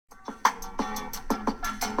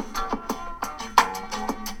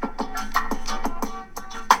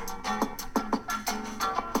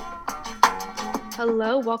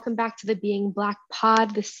Hello, welcome back to the Being Black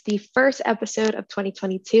Pod. This is the first episode of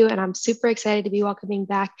 2022, and I'm super excited to be welcoming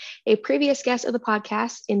back a previous guest of the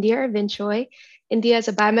podcast, N'Dea Irvin-Choy. N'Dea is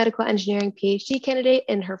a biomedical engineering PhD candidate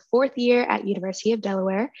in her fourth year at University of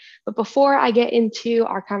Delaware. But before I get into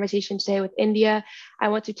our conversation today with N'Dea, I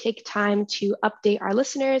want to take time to update our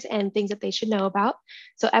listeners and things that they should know about.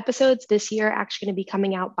 So episodes this year are actually going to be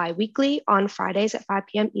coming out bi-weekly on Fridays at 5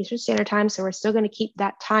 p.m. Eastern Standard Time. So we're still going to keep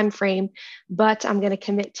that time frame, but I'm going to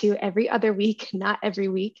commit to every other week, not every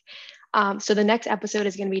week. So the next episode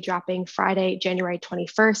is going to be dropping Friday, January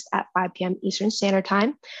 21st at 5 p.m. Eastern Standard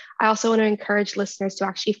Time. I also want to encourage listeners to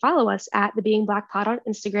actually follow us at the Being Black Pod on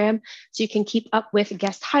Instagram so you can keep up with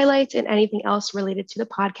guest highlights and anything else related to the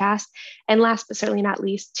podcast. And last but certainly not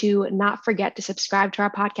least, to not forget to subscribe to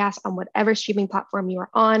our podcast on whatever streaming platform you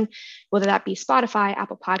are on, whether that be Spotify,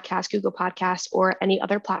 Apple Podcasts, Google Podcasts, or any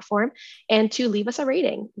other platform, and to leave us a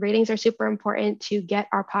rating. Ratings are super important to get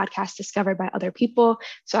our podcast discovered by other people.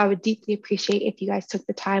 So I would deeply appreciate if you guys took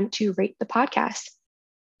the time to rate the podcast.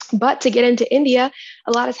 But to get into N'Dea,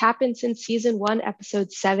 a lot has happened since season 1,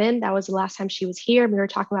 episode 7. That was the last time she was here. We were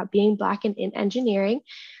talking about being Black and in engineering.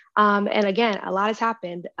 And again, a lot has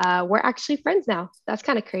happened. We're actually friends now. That's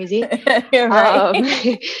kind of crazy.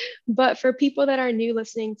 Right. But for people that are new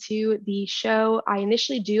listening to the show, I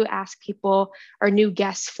initially do ask people or new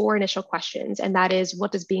guests 4 initial questions. And that is,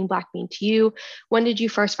 what does being Black mean to you? When did you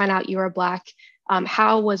first find out you were Black?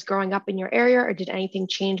 How was growing up in your area, or did anything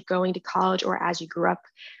change going to college or as you grew up?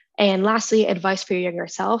 And lastly, advice for your younger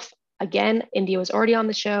self. Again, N'Dea was already on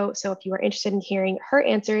the show, so if you are interested in hearing her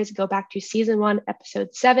answers, go back to season 1,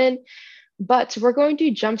 episode 7. But we're going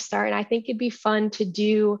to jumpstart, and I think it'd be fun to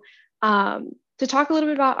do to talk a little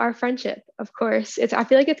bit about our friendship. Of course, I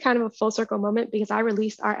feel like it's kind of a full circle moment because I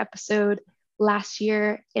released our episode last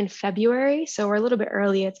year in February, so we're a little bit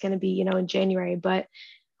early. It's going to be, in January, but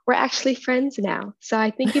we're actually friends now. So I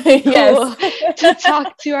think it'd be cool to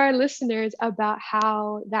talk to our listeners about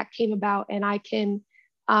how that came about. And I can,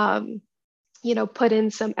 put in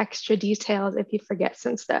some extra details if you forget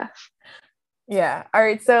some stuff. Yeah. All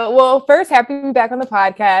right. So, well, first, happy to be back on the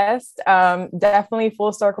podcast. Definitely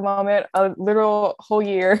full circle moment. A literal whole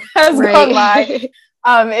year has gone by.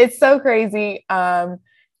 It's so crazy. And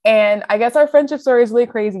I guess our friendship story is really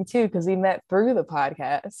crazy too, because we met through the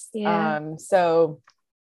podcast. Yeah. So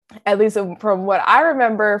at least from what I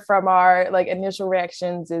remember from our initial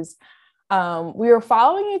reactions is we were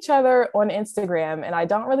following each other on Instagram, and I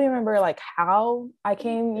don't really remember how I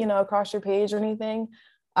came, across your page or anything.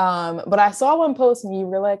 But I saw one post and you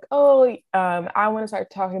were like, I want to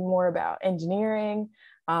start talking more about engineering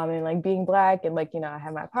and being Black, and I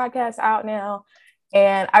have my podcast out now.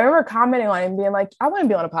 And I remember commenting on it and being like, I want to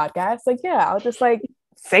be on a podcast. Yeah, I'll just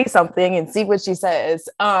say something and see what she says.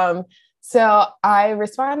 So I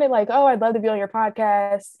responded I'd love to be on your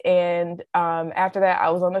podcast. And after that,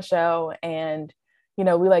 I was on the show, and, we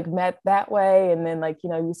met that way. And then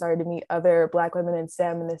we started to meet other Black women in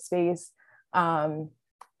STEM in this space. And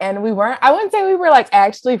I wouldn't say we were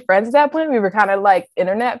actually friends at that point. We were kind of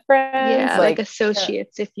internet friends. Yeah,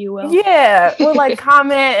 associates, if you will. Yeah, we'll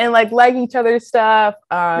comment and like each other's stuff.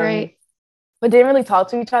 Right. But didn't really talk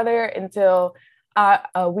to each other until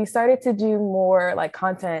we started to do more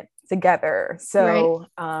content together. So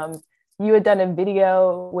you had done a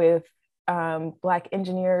video with Black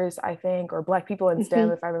engineers, I think, or Black people in STEM,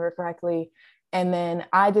 if I remember correctly. And then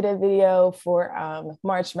I did a video for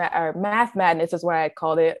Math Madness is what I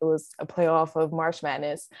called it. It was a playoff of March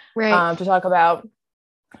Madness, to talk about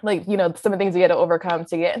some of the things we had to overcome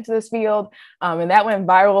to get into this field. And that went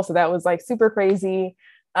viral. So that was super crazy.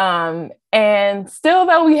 And still,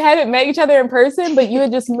 though, we hadn't met each other in person, but you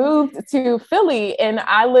had just moved to Philly, and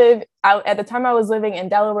at the time I was living in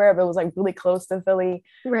Delaware, but it was really close to Philly.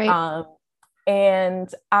 Right. And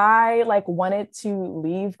I wanted to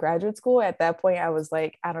leave graduate school. At that point, I was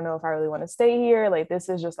I don't know if I really want to stay here. This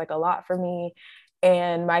is just a lot for me.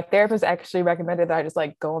 And my therapist actually recommended that I just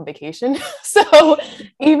go on vacation. So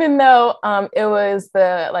even though it was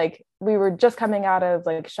we were just coming out of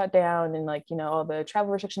shutdown and all the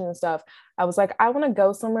travel restrictions and stuff, I was I want to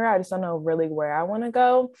go somewhere. I just don't know really where I want to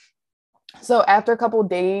go. So after a couple of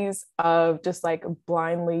days of just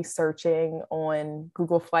blindly searching on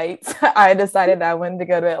Google Flights, I decided that I wanted to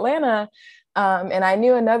go to Atlanta. And I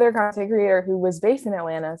knew another content creator who was based in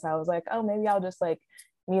Atlanta. So I was maybe I'll just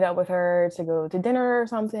meet up with her to go to dinner or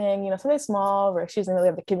something, something small where she doesn't really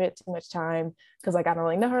have to commit too much time, because I don't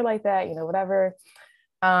really know her like that, whatever.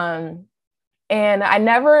 And I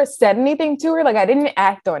never said anything to her. I didn't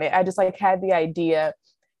act on it. I just had the idea.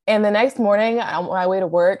 And the next morning on my way to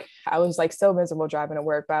work, I was so miserable driving to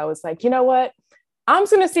work, but I was you know what? I'm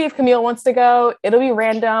just gonna see if Camille wants to go. It'll be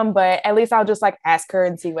random, but at least I'll just like ask her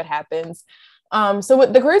and see what happens. So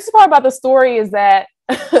what the crazy part about the story is that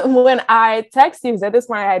when I texted you, because at this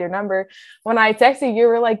point I had your number, when I texted you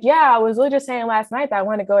were like, yeah, I was literally just saying last night that I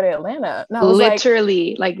want to go to Atlanta. And I was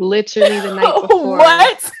literally the night before.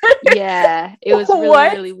 What? Yeah, it was really,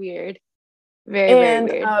 really weird. Very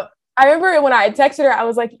weird. I remember when I texted her, I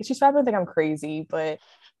was like, she's probably think I'm crazy, but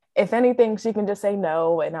if anything, she can just say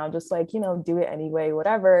no, and I'll just like, do it anyway,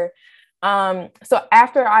 whatever. So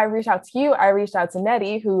after I reached out to you, I reached out to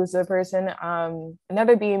N'Dea, who's a person,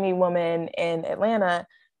 another BME woman in Atlanta.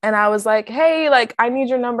 And I was like, hey, like, I need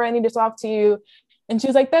your number. I need to talk to you. And she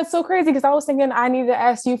was like, that's so crazy. Because I was thinking I need to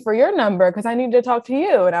ask you for your number because I need to talk to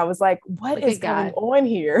you. And I was like, what is going on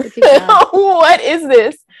here? What is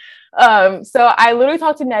this? So I literally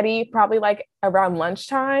talked to N'Dea probably like around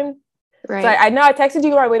lunchtime. Right. So I know I texted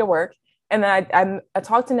you on my way to work. And then I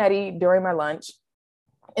talked to N'Dea during my lunch.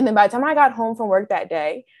 And then by the time I got home from work that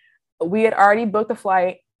day, we had already booked a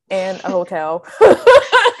flight and a hotel.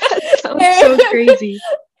 That sounds so crazy.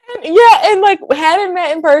 And like hadn't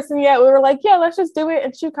met in person yet. We were like, yeah, let's just do it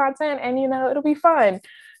and shoot content and it'll be fun.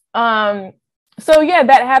 So yeah,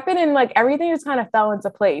 that happened and like everything just kind of fell into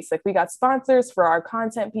place. Like we got sponsors for our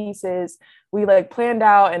content pieces. We like planned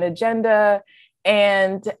out an agenda.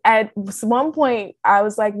 And at one point I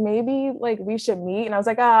was like, maybe like we should meet. And I was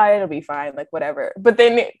like, it'll be fine. Like whatever. But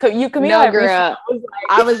then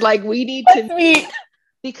I was like, we need to meet.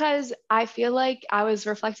 Because I feel like I was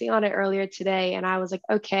reflecting on it earlier today and I was like,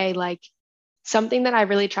 okay, like something that I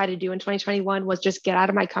really tried to do in 2021 was just get out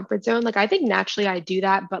of my comfort zone. Like I think naturally I do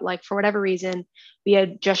that, but like for whatever reason, we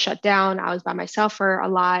had just shut down. I was by myself for a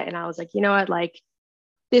lot and I was like, you know what, like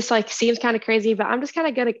this like seems kind of crazy, but I'm just kind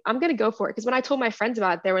of I'm gonna go for it. Because when I told my friends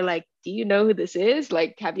about it, they were like, do you know who this is?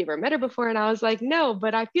 Like, have you ever met her before? And I was like, no,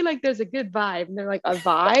 but I feel like there's a good vibe. And they're like, a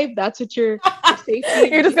vibe? That's what you're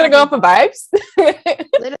You're just gonna go off the vibes?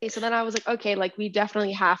 Literally. So then I was like, okay, like we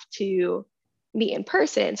definitely have to meet in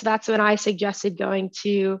person. So that's when I suggested going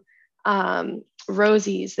to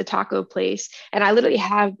Rosie's, the taco place. And I literally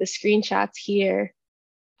have the screenshots here.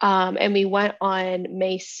 And we went on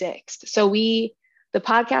May 6th. So we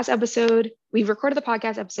recorded the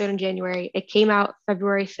podcast episode in January. It came out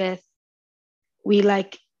February 5th. We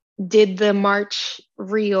like did the March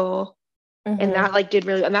reel and that like did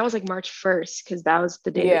really, and that was like March 1st because that was the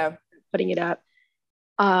day putting it up.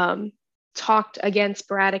 Talked again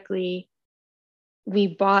sporadically. We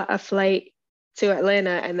bought a flight to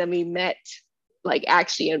Atlanta and then we met like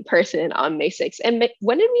actually in person on May 6th. And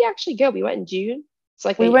when did we actually go? We went in June. So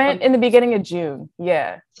like we went in the beginning of June.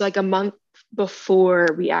 Yeah. So like a month before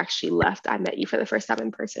we actually left, I met you for the first time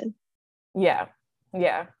in person. Yeah.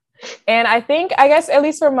 And I guess at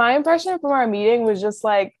least for my impression from our meeting was just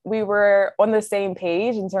like we were on the same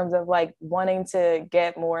page in terms of like wanting to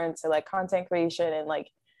get more into like content creation and like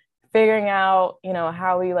figuring out,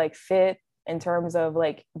 how we like fit in terms of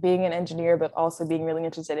like being an engineer, but also being really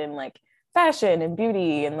interested in like fashion and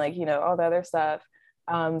beauty and like, all the other stuff.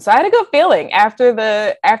 So I had a good feeling after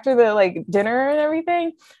the like dinner and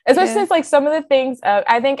everything, especially since like some of the things,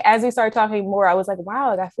 I think as we started talking more, I was like, wow,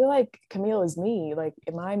 like I feel like Camille is me. Like,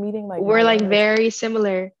 am I meeting like we're like very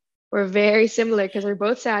similar. We're very similar because we're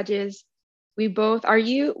both Sages. We both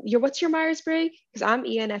what's your Myers-Briggs? Because I'm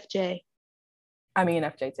ENFJ. I'm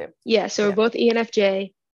ENFJ too. Yeah, so we're both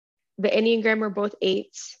ENFJ. The Enneagram, we're both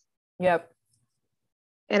 8s. Yep.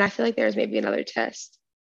 And I feel like there's maybe another test.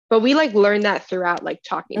 But we like learned that throughout like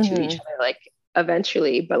talking to each other, like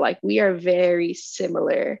eventually, but like we are very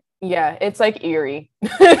similar. Yeah, it's like eerie.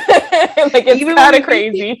 Like it's kind of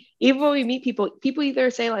crazy. Even when we meet people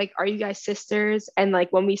either say like, are you guys sisters? And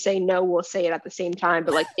like when we say no, we'll say it at the same time,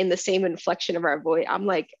 but like in the same inflection of our voice. I'm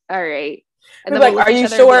like, all right. And then like, are you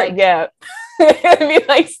sure? Like, yeah. Be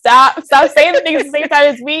like, stop saying the things at the same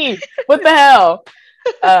time as me. What the hell?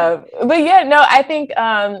 But yeah, no, I think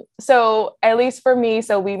so at least for me,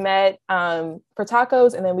 so we met for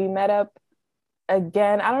tacos and then we met up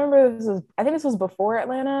again. I don't remember, I think this was before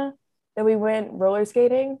Atlanta that we went roller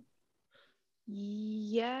skating.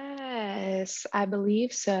 Yes, I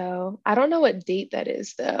believe so. I don't know what date that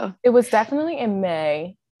is though. It was definitely in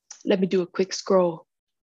May. Let me do a quick scroll.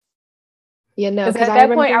 Yeah, no, because at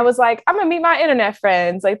that point I was like, I'm gonna meet my internet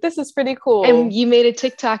friends, like this is pretty cool. And you made a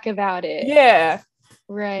TikTok about it. Yeah.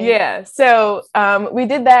 Right. Yeah. So we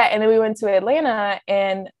did that and then we went to Atlanta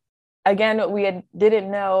and again, we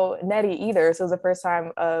didn't know N'Dea either. So it was the first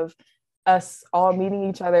time of us all meeting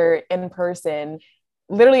each other in person,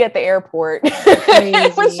 literally at the airport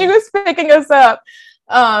when she was picking us up.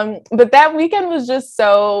 But that weekend was just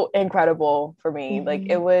so incredible for me. Like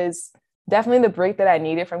it was definitely the break that I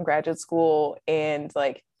needed from graduate school. And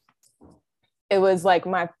like, it was like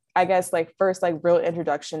my, I guess, like first like real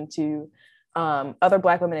introduction to other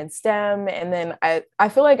Black women in STEM. And then I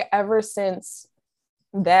feel like ever since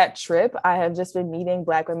that trip, I have just been meeting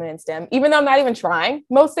Black women in STEM, even though I'm not even trying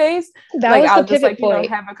most days. That Like was the I'll just pivot like, you know, point.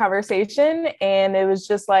 have a conversation. And it was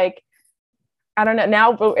just like, I don't know.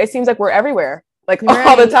 Now it seems like we're everywhere, like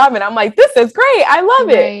all the Right. time. And I'm like, this is great. I love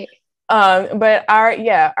it. Right. But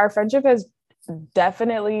our friendship has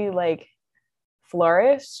definitely like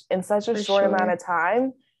flourished in such a For short amount sure. of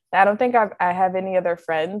time. I don't think I have any other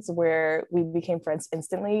friends where we became friends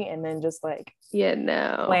instantly and then just like Yeah,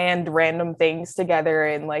 no. planned random things together.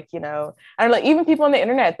 And like, you know, I don't know, even people on the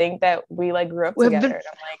internet think that we like grew up We've together. been And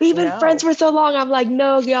I'm like, we've been friends no. for so long. I'm like,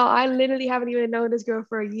 no, y'all, I literally haven't even known this girl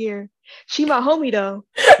for a year. She my homie though,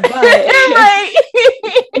 but Right.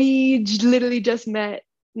 literally just met.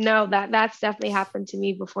 No, that's definitely happened to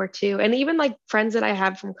me before too. And even like friends that I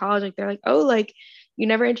have from college, like they're like, oh, like you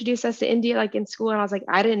never introduced us to India like in school. And I was like,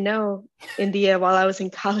 I didn't know India while I was in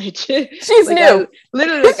college. She's Like I new.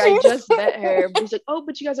 literally like I just met her. But she's like, oh,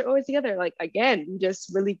 but you guys are always together. Like again, we just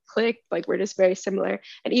really clicked. Like we're just very similar.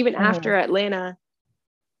 And even after Mhm. Atlanta,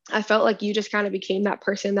 I felt like you just kind of became that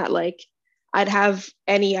person that like I'd have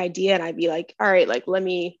any idea and I'd be like, all right, like let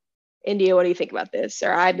me, India, what do you think about this?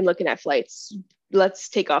 Or I've been looking at flights. Let's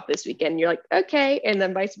take off this weekend. You're like, okay. And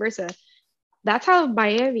then vice versa. That's how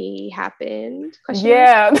Miami happened. Question mark?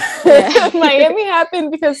 Yeah. Yeah. Miami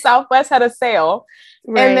happened because Southwest had a sale.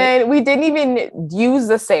 And Right. then we didn't even use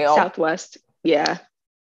the sale Southwest. Yeah.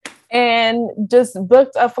 and just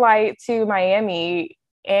booked a flight to Miami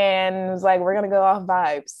and was like, we're going to go off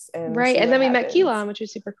vibes and Right. see And what then we met happens. Keelan, which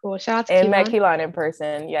was super cool. Shout out to And met Keelan. Keelan in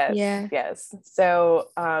person. Yes. Yeah. Yes. So,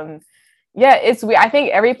 yeah, it's we. I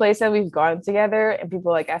think every place that we've gone together and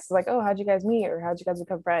people like ask us like, oh, how'd you guys meet or how'd you guys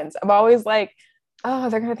become friends? I'm always like, oh,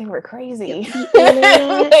 they're gonna think we're crazy. The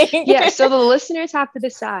internet. Yeah, Like, so the listeners have to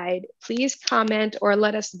decide. Please comment or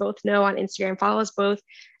let us both know on Instagram. Follow us both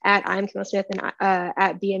at I'm Camille Smith and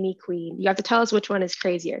at BME Queen. You have to tell us which one is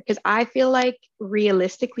crazier because I feel like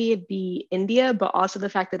realistically it'd be India, but also the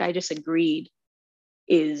fact that I just agreed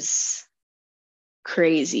is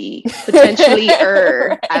crazy. Potentially,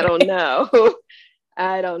 I don't know.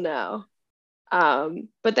 I don't know.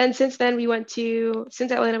 But then since then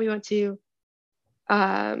since Atlanta we went to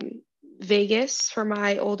um, Vegas for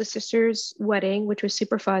my oldest sister's wedding, which was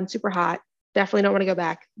super fun, super hot. Definitely don't want to go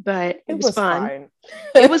back, but it it was was fun. fine.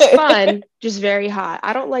 It was fun, just very hot.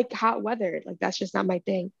 I don't like hot weather. Like that's just not my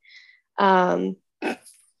thing. Um, where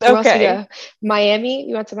else we Okay. go? Miami.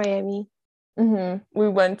 We went to Miami. We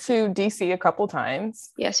went to DC a couple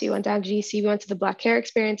times. Yes, we went down to DC. We went to the Black Hair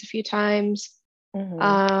Experience a few times. hmm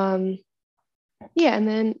Um, yeah, and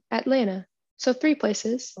then Atlanta. So three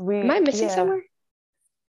places. Am I missing Yeah, somewhere?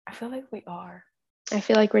 I feel like we are. I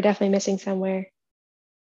feel like we're definitely missing somewhere.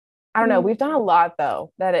 I don't know. Hmm. We've done a lot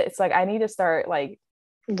though. That it's like I need to start like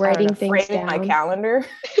I don't know Writing things framing my down. calendar.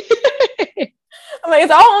 I'm like,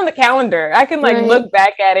 it's all on the calendar. I can like Right. look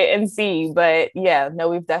back at it and see. But yeah, no,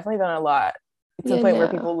 we've definitely done a lot to the Yeah, point where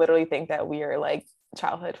no. people literally think that we are like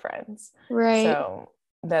childhood friends. Right. So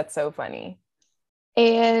that's so funny.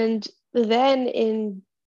 And then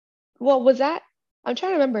was that? I'm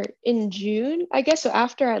trying to remember. In June, I guess so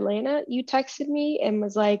after Atlanta, you texted me and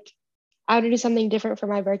was like, I would do something different for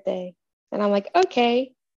my birthday. And I'm like,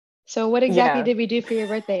 okay. So what exactly Yeah. did we do for your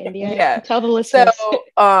birthday, India? Yeah. Tell the So listeners.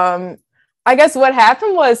 I guess what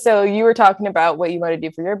happened was so you were talking about what you want to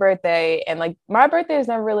do for your birthday. And like my birthday is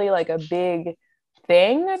not really like a big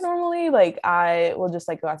thing normally. Like I will just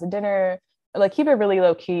like go out to dinner, like keep it really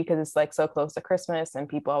low key because it's like so close to Christmas and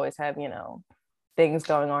people always have, you know, things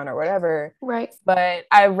going on or whatever. Right. But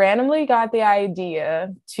I randomly got the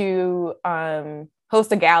idea to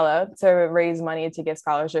host a gala to raise money to give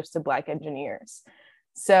scholarships to Black engineers.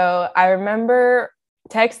 So I remember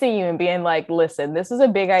texting you and being like, listen, this is a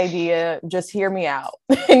big idea. Just hear me out.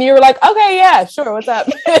 And you were like, okay, yeah, sure. What's up?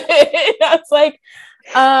 I was like,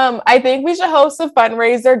 I think we should host a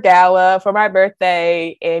fundraiser gala for my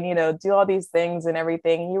birthday and, you know, do all these things and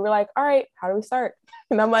everything. And you were like, all right, how do we start?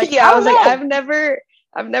 And I'm like, Yeah, I I don't was like, know.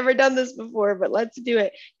 I've never done this before, but let's do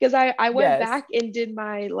it. Because I went Yes. back and did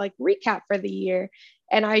my like recap for the year.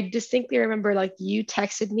 And I distinctly remember like you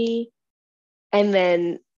texted me and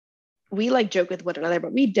then we like joke with one another,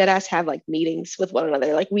 but we dead ass have like meetings with one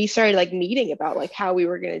another. Like we started like meeting about like how we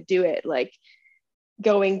were gonna do it, like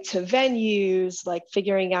going to venues, like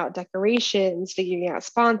figuring out decorations, figuring out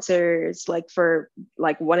sponsors, like for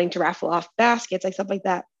like wanting to raffle off baskets, like stuff like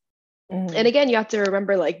that. And Mhm. again, you have to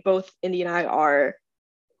remember like both Indy and I are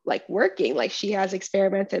like working. Like she has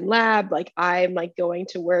experiments in lab, like I'm like going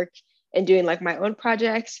to work and doing like my own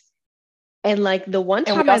projects. And like the one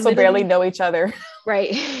And we time I also barely literally, know each other.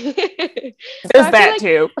 right. So There's I feel that like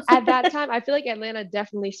too. at that time, I feel like Atlanta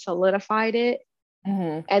definitely solidified it.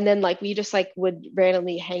 Mm-hmm. And then like we just like would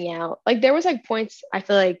randomly hang out. Like there was like points I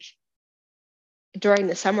feel like during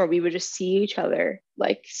the summer we would just see each other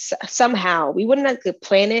like somehow. We wouldn't like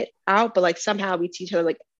plan it out, but like somehow we'd see each other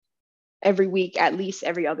like every week, at least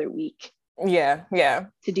every other week. Yeah, yeah.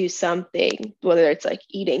 To do something, whether it's like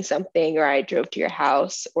eating something or I drove to your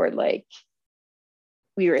house or like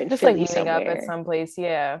we were in Just like Philly meeting up at somewhere. some place.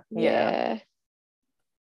 Yeah, yeah.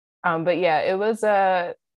 Yeah. But yeah, it was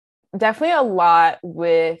definitely a lot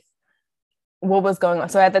with what was going on.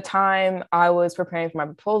 So at the time, I was preparing for my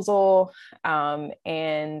proposal,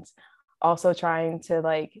 and also trying to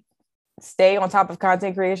like stay on top of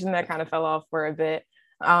content creation. That kind of fell off for a bit.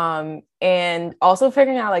 And also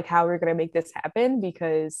figuring out like how we're gonna make this happen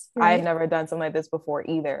because I had Right. never done something like this before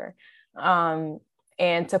either. Um,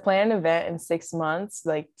 and to plan an event in 6 months,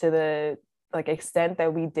 like to the like extent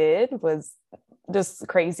that we did was just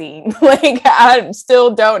crazy. Like I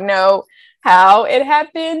still don't know how it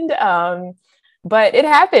happened. But it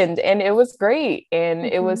happened and it was great and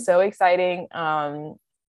it Mm-hmm. was so exciting.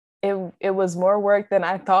 It was more work than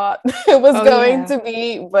I thought it was Oh going yeah. to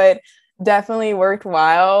be, but definitely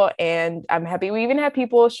worthwhile. And I'm happy. We even had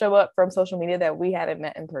people show up from social media that we hadn't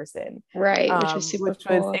met in person, Right, which was super which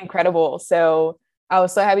was cool. incredible. So I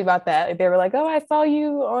was so happy about that. Like, they were like, "Oh, I saw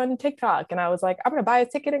you on TikTok," and I was like, "I'm gonna buy a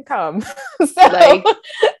ticket and come." So Like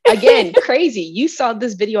again, crazy. You saw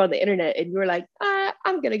this video on the internet and you were like,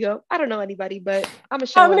 I'm gonna go. I don't know anybody, but I'm gonna I'm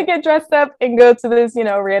show gonna up. get dressed up and go to this,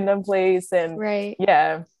 random place. And Right.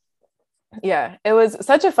 yeah, yeah, it was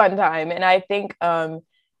such a fun time. And I think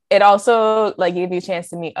it also like gave you a chance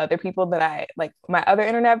to meet other people that I like, my other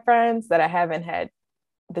internet friends that I haven't had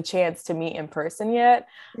the chance to meet in person yet.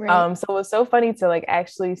 Right. So it was so funny to like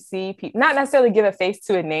actually see people, not necessarily give a face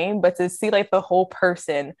to a name, but to see like the whole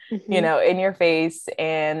person, Mm-hmm. in your face,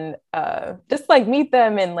 and just like meet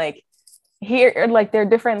them and like hear like their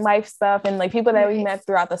different life stuff, and like people that we Right. met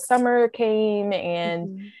throughout the summer came, and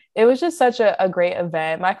Mm-hmm. it was just such a great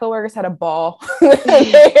event. My coworkers had a ball.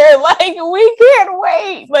 They're like, we can't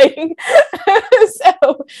wait. Like,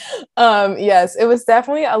 so yes, it was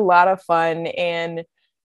definitely a lot of fun and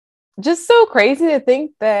just so crazy to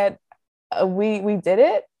think that we did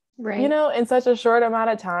it, Right. in such a short amount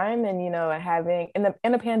of time, and having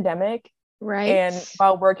in a pandemic, Right. and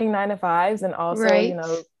while working 9 to 5s, and also Right.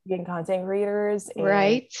 being content creators and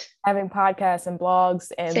Right. having podcasts and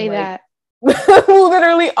blogs and Say like that.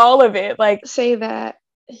 literally all of it. Like, Say that.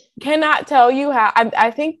 cannot tell you how. I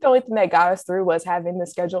think the only thing that got us through was having the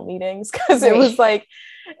scheduled meetings, because it was Right. like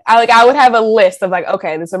I would have a list of like,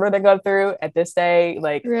 okay, this is what they go through at this day.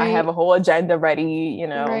 Like I have Right. a whole agenda ready,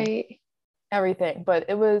 Right. everything. But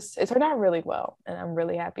it turned out really well, and I'm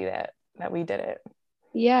really happy that we did it.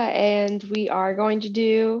 Yeah. And we are going to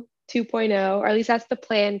do 2.0, or at least that's the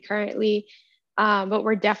plan currently. But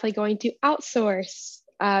we're definitely going to outsource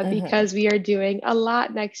Mm-hmm. because we are doing a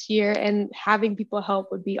lot next year and having people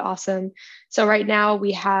help would be awesome. So, right now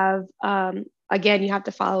we have, again, you have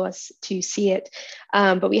to follow us to see it,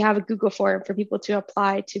 but we have a Google form for people to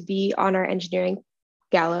apply to be on our engineering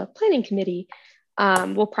gala planning committee.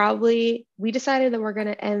 We decided that we're going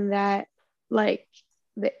to end that like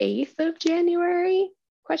the 8th of January,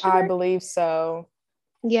 question I mark. believe so.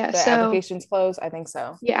 Yeah, The so applications close, I think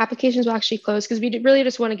so. yeah, applications will actually close because we really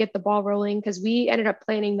just want to get the ball rolling because we ended up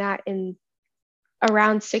planning that in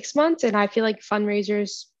around 6 months. And I feel like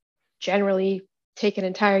fundraisers generally take an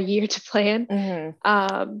entire year to plan. Mm-hmm.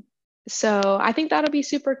 Um, so I think that'll be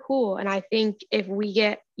super cool. And I think if we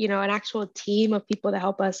get, an actual team of people to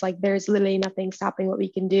help us, like there's literally nothing stopping what we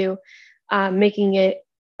can do, making it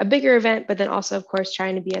a bigger event, but then also, of course,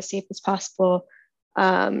 trying to be as safe as possible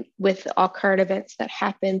with all current events that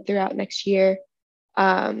happen throughout next year.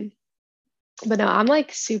 Um, but no, I'm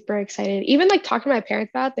like super excited. Even like talking to my parents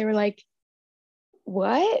about it, they were like,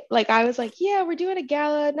 what? Like I was like, yeah, we're doing a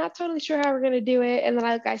gala, not totally sure how we're gonna do it. And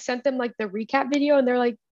then I sent them like the recap video and they're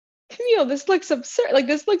like, Camille, this looks absurd. Like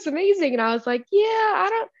this looks amazing. And I was like, yeah, I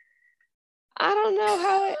don't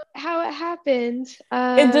know how it happened.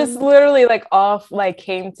 It just literally like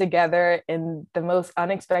came together in the most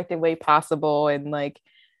unexpected way possible. And like,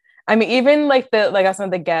 I mean, even like I some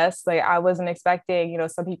of the guests, like I wasn't expecting,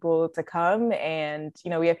 some people to come, and,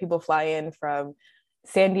 we have people fly in from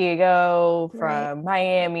San Diego, Right. from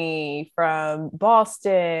Miami, from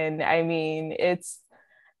Boston. I mean, it's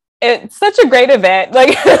such a great event.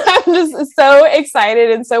 Like I'm just so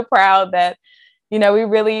excited and so proud that you know, we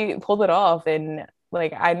really pulled it off. And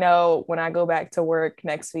like, I know when I go back to work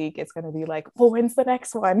next week, it's going to be like, well, when's the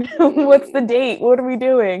next one? What's the date? What are we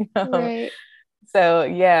doing? Right. So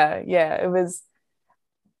yeah, it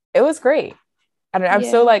was great. And I'm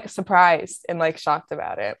so Yeah. like surprised and like shocked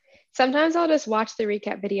about it. Sometimes I'll just watch the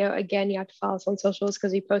recap video. Again, you have to follow us on socials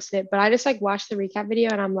because we posted it, but I just like watch the recap video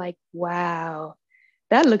and I'm like, wow,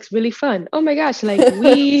 that looks really fun. Oh my gosh, like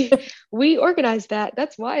we organized that.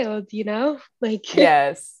 That's wild, you know? Like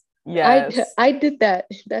Yes. Yes. I did that.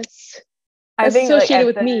 I That's think like associated at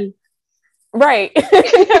with the me. right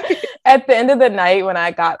at the end of the night when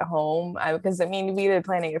I got home, because I mean we been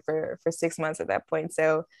planning it for 6 months at that point.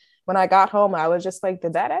 So when I got home, I was just like,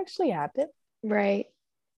 did that actually happen? Right.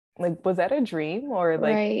 Like, was that a dream, or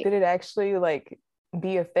like Right. did it actually like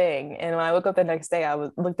be a thing? And when I woke up the next day,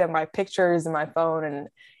 looked at my pictures in my phone, and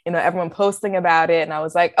you know, everyone posting about it, and I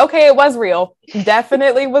was like, okay, it was real.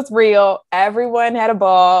 Definitely was real. Everyone had a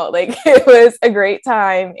ball. Like it was a great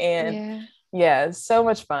time. And Yeah. yeah, so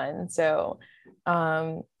much fun. So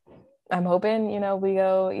um I'm hoping, you know, we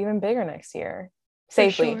go even bigger next year. For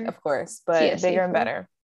Safely, sure. of course, Yeah, but bigger and safely. better.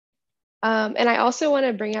 And I also want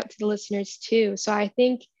to bring up to the listeners too. So I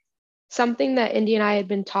think something that Indy and I had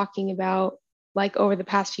been talking about like over the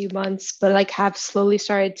past few months, but like have slowly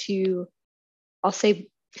started to, I'll say,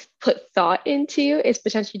 put thought into is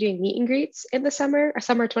potentially doing meet and greets in the summer or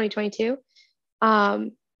summer 2022.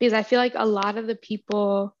 Because I feel like a lot of the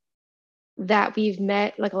people that we've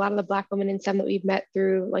met, like a lot of the Black women in STEM that we've met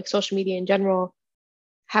through like social media in general,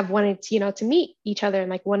 have wanted to, you know, to meet each other and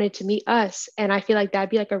like wanted to meet us. And I feel like that'd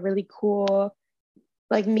be like a really cool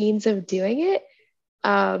like means of doing it.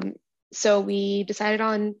 Um, so we decided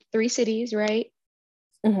on 3 cities, right?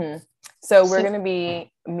 Mm-hmm. So we're So, going to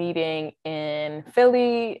be meeting in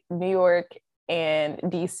Philly, New York, and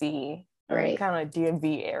DC, or right, kind of like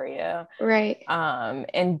DMV area, right.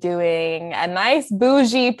 and doing a nice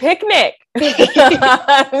bougie picnic. So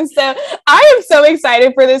I am so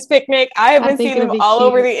excited for this picnic. I have I been think seeing it'll them be all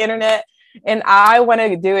over cute. the internet, and I want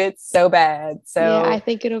to do it so bad. Yeah, I So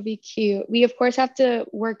think it'll be cute. We of course have to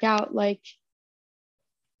work out like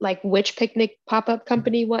which picnic pop-up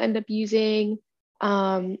company we'll end up using.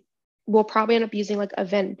 Um, we'll probably end up using like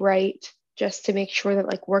Eventbrite just to make sure that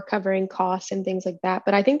like we're covering costs and things like that.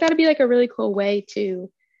 But I think that'd be like a really cool way to,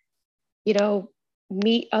 you know,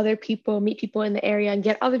 meet people in the area and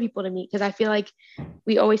get other people to meet. Because I feel like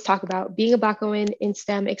we always talk about being a Black woman in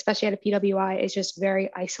STEM, especially at a PWI, is just very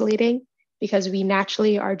isolating because we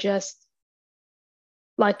naturally are just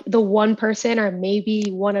like the one person or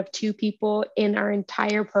maybe one of two people in our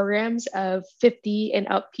entire programs of 50 and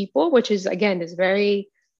up people, which is again is very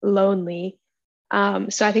lonely.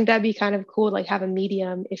 So I think that'd be kind of cool, like have a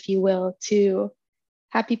medium, if you will, to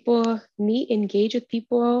have people meet, engage with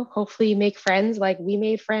people, hopefully make friends like we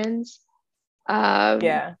made friends. Um,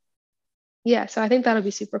 yeah. yeah, so I think that'll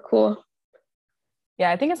be super cool.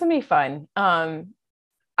 Yeah, I think it's gonna be fun.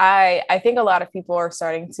 I think a lot of people are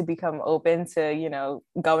starting to become open to, you know,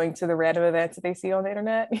 going to the random events that they see on the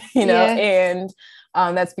internet, you know, Yeah,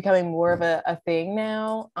 and that's becoming more of a thing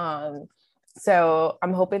now. So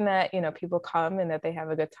I'm hoping that, you know, people come and that they have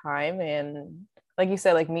a good time, and like you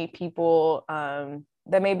said, like meet people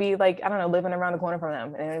that may be like, I don't know, living around the corner from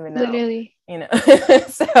them and they don't even know, literally. you know.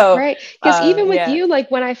 So Right. Because even with yeah. you, like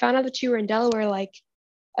when I found out that you were in Delaware, like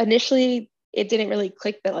initially it didn't really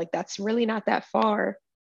click that like that's really not that far.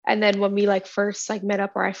 And then when we like first like met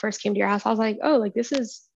up or I first came to your house, I was like, oh, like this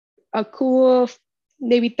is a cool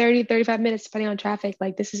maybe 30, 35 minutes depending on traffic.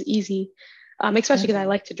 Like this is easy. Especially because I Mhm.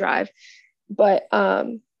 like to drive. But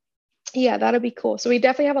yeah, that'll be cool. So we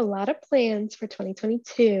definitely have a lot of plans for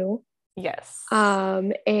 2022. Yes.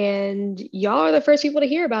 And y'all are the first people to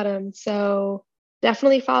hear about them. So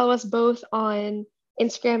definitely follow us both on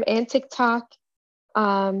Instagram and TikTok.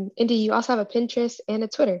 Indy, you also have a Pinterest and a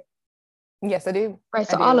Twitter, Yes, I do. right?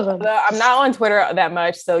 I So all do. of them. Although I'm not on Twitter that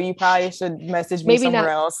much, so you probably should message me somewhere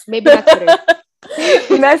else. Maybe not Twitter.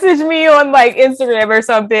 Message me on like Instagram or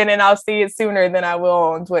something, and I'll see it sooner than I will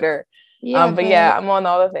on Twitter. Yeah, But yeah, but I'm on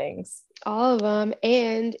all the things. all of them.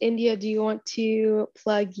 And India, do you want to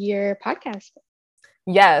plug your podcast?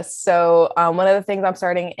 Yes. So one of the things I'm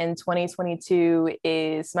starting in 2022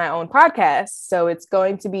 is my own podcast. So it's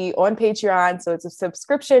going to be on Patreon. So it's a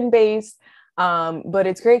subscription based, but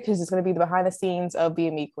it's great because it's going to be the behind the scenes of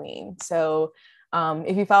being me queen. So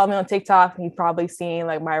if you follow me on TikTok, you've probably seen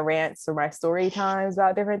like my rants or my story times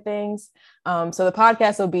about different things. So the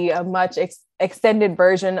podcast will be a much extended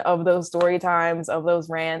version of those story times, of those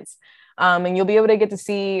rants. And you'll be able to get to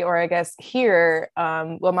see, or I guess hear,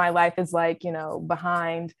 what my life is like,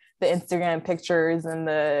 behind the Instagram pictures and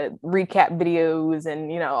the recap videos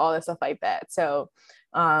and, all that stuff like that. So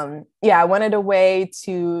I wanted a way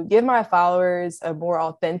to give my followers a more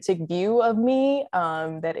authentic view of me,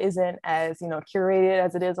 that isn't as, curated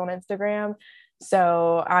as it is on Instagram.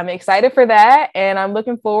 So I'm excited for that. And I'm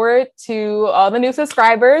looking forward to all the new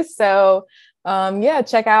subscribers. So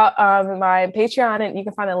check out my Patreon, and you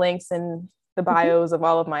can find the links in the bios of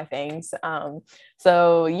all of my things. Hopefully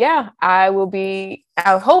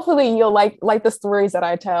you'll like the stories that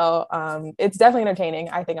I tell. It's definitely entertaining.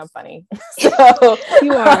 I think I'm funny. So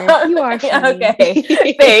you are funny.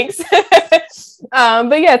 Okay, thanks.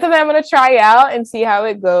 Something I'm going to try out and see how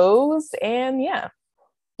it goes. And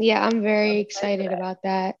I'm very excited about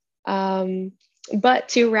that. But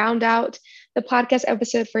to round out the podcast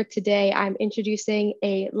episode for today, I'm introducing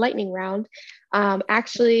a lightning round.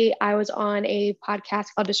 Actually, I was on a podcast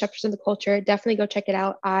called Disruptors in the Culture. Definitely go check it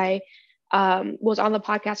out. I was on the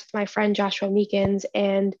podcast with my friend Joshua Meekins,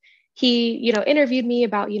 and he, interviewed me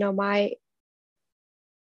about,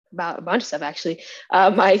 about a bunch of stuff, actually.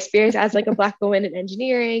 My experience as like a Black woman in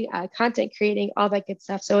engineering, content creating, all that good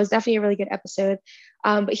stuff. So it was definitely a really good episode.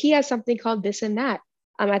 But he has something called This and That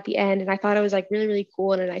at the end. And I thought it was like really, really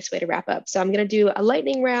cool and a nice way to wrap up. So I'm going to do a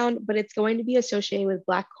lightning round, but it's going to be associated with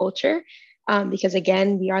Black culture. Because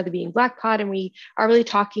again, we are the Being Black Pod, and we are really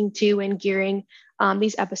talking to and gearing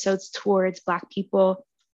these episodes towards Black people.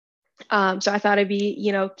 So I thought it'd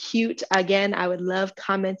be, cute. Again, I would love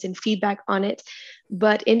comments and feedback on it.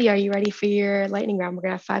 But N'Dea, are you ready for your lightning round? We're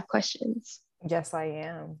gonna have 5 questions. Yes, I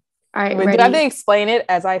am. All right, wait, ready? did I have to explain it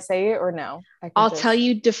as I say it, or no? I'll tell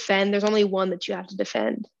you defend. There's only one that you have to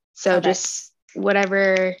defend. So okay. Just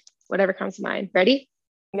whatever comes to mind. Ready?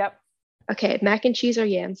 Yep. Okay, mac and cheese or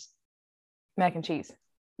yams? Mac and cheese.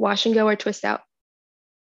 Wash and Go or Twist Out?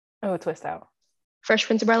 Oh, Twist Out. Fresh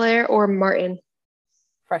Prince of Bel-Air or Martin?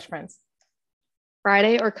 Fresh Prince.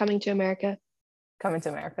 Friday or Coming to America? Coming to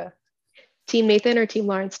America. Team Nathan or Team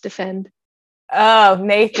Lawrence? Defend. Oh,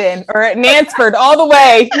 Nathan or Nansford all the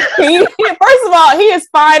way. First of all, he is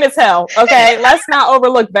fine as hell. Okay, let's not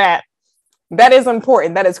overlook that. That is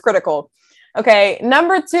important. That is critical. Okay,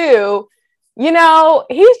 number 2, he's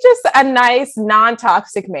just a nice,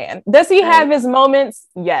 non-toxic man. Does he have his moments?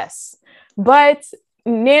 Yes. But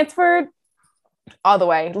Nansford, all the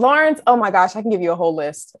way. Lawrence, oh my gosh, I can give you a whole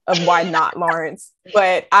list of why not Lawrence,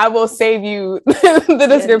 but I will save you the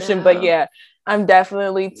description. But I'm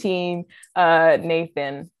definitely team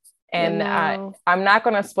Nathan. And I'm not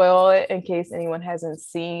going to spoil it in case anyone hasn't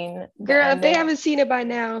seen. Girl, if they haven't seen it by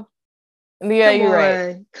now. Yeah, you're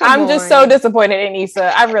right. I'm just so disappointed in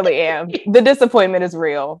Issa. I really am. The disappointment is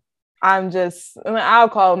real. I'll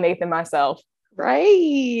call Nathan myself.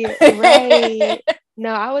 Right.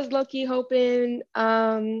 No, I was low-key hoping,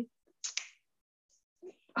 oh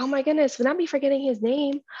my goodness, would I be forgetting his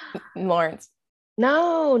name? Lawrence.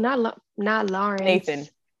 No, not Lawrence. Nathan.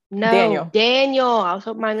 No, Daniel. I was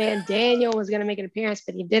hoping my man Daniel was going to make an appearance,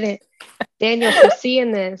 but he didn't. Daniel, for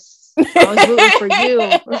seeing this, I was rooting for you.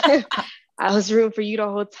 I was rooting for you the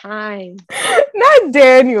whole time. Not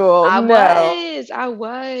Daniel. I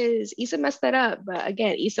was. Issa messed that up. But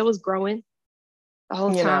again, Issa was growing the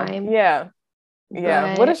whole time. Yeah.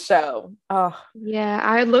 But, what a show. Oh. Yeah,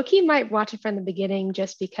 I low-key might watch it from the beginning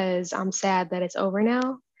just because I'm sad that it's over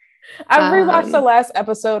now. I've rewatched the last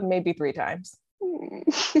episode maybe 3 times.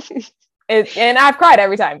 And I've cried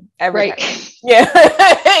every time. Every time. Yeah.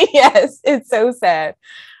 Yes, it's so sad.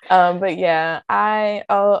 But yeah,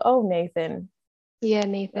 Nathan. Yeah,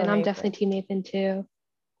 Nathan. I'm definitely team Nathan too.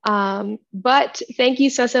 But thank you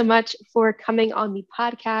so much for coming on the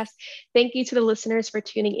podcast. Thank you to the listeners for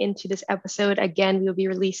tuning into this episode. Again, we will be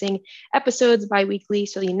releasing episodes bi-weekly.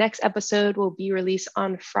 So the next episode will be released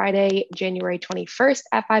on Friday, January 21st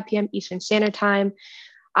at 5 p.m. Eastern Standard Time.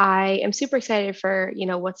 I am super excited for,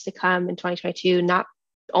 what's to come in 2022, not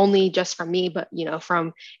only just from me, but,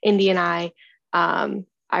 from N'Dea and I.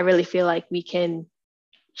 I really feel like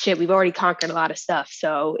we've already conquered a lot of stuff.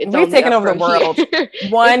 So we've taken over the world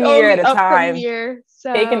one year at a time,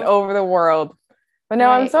 taking over the world. But no,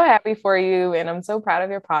 I'm so happy for you. And I'm so proud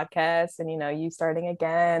of your podcast and, you starting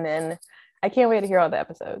again. And I can't wait to hear all the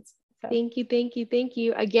episodes. So. Thank you.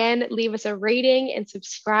 Again, leave us a rating and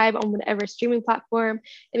subscribe on whatever streaming platform.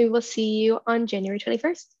 And we will see you on January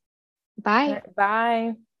 21st. Bye.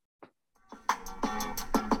 Bye.